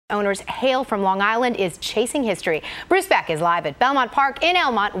Owners hail from Long Island is chasing history. Bruce Beck is live at Belmont Park in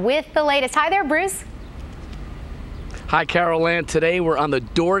Elmont with the latest. Hi there, Bruce. Hi, Carol Ann. Today we're on the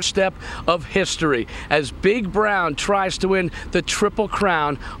doorstep of history as Big Brown tries to win the Triple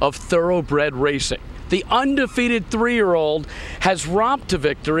Crown of thoroughbred racing. The undefeated 3-year-old has romped to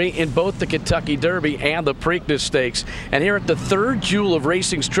victory in both the Kentucky Derby and the Preakness Stakes. And here at the third jewel of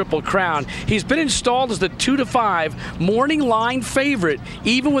racing's Triple Crown, he's been installed as the 2-5 morning line favorite,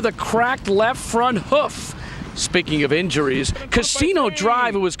 even with a cracked left front hoof. Speaking of injuries, Casino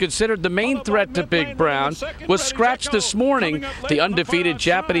Drive, who was considered the main threat to Big Brown, was scratched this morning. The undefeated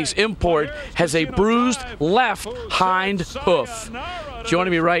Japanese import has a bruised left hind hoof.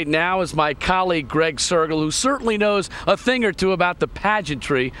 Joining me right now is my colleague Greg Sergel, who certainly knows a thing or two about the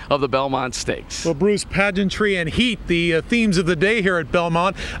pageantry of the Belmont Stakes. Well, Bruce, pageantry and heat, the themes of the day here at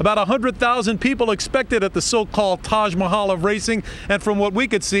Belmont. About 100,000 people expected at the so-called Taj Mahal of racing, and from what we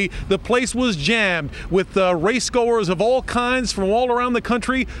could see, the place was jammed with racegoers of all kinds from all around the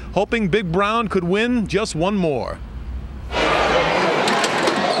country, hoping Big Brown could win just one more.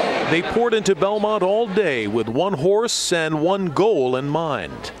 They poured into Belmont all day with one horse and one goal in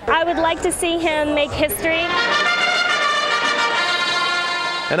mind. I would like to see him make history.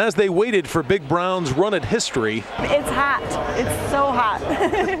 And as they waited for Big Brown's run at history, It's hot. It's so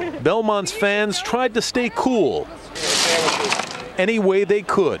hot. Belmont's fans tried to stay cool any way they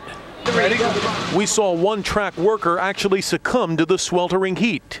could. We saw one track worker actually succumb to the sweltering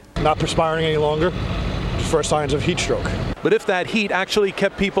heat. Not perspiring any longer. First signs of heat stroke. But if that heat actually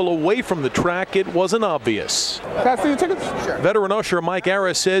kept people away from the track, it wasn't obvious. Can I see your tickets? Sure. Veteran usher Mike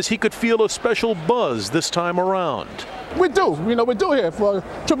Arris says he could feel a special buzz this time around. We do. We do here for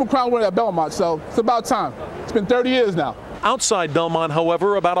a Triple Crown winner at Belmont, so it's about time. It's been 30 years now. Outside Belmont,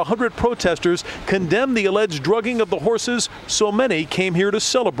 however, about 100 protesters condemned the alleged drugging of the horses, so many came here to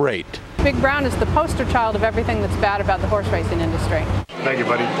celebrate. Big Brown is the poster child of everything that's bad about the horse racing industry. Thank you,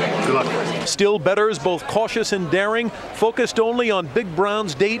 buddy. Good luck. Still bettors, both cautious and daring, focused only on Big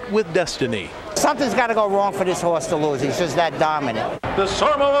Brown's date with destiny. Something's got to go wrong for this horse to lose. He's just that dominant. The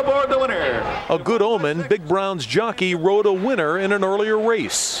Sormo aboard the winner. A good omen, Big Brown's jockey rode a winner in an earlier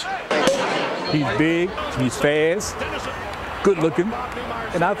race. He's big, he's fast, good looking,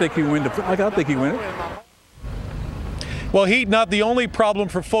 and I think he win it. Well, heat not the only problem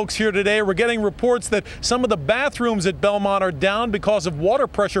for folks here today. We're getting reports that some of the bathrooms at Belmont are down because of water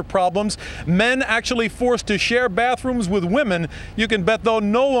pressure problems. Men actually forced to share bathrooms with women. You can bet, though,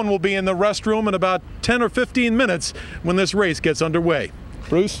 no one will be in the restroom in about 10 or 15 minutes when this race gets underway.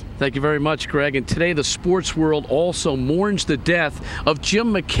 Bruce? Thank you very much, Greg. And today the sports world also mourns the death of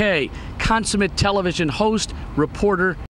Jim McKay, consummate television host, reporter,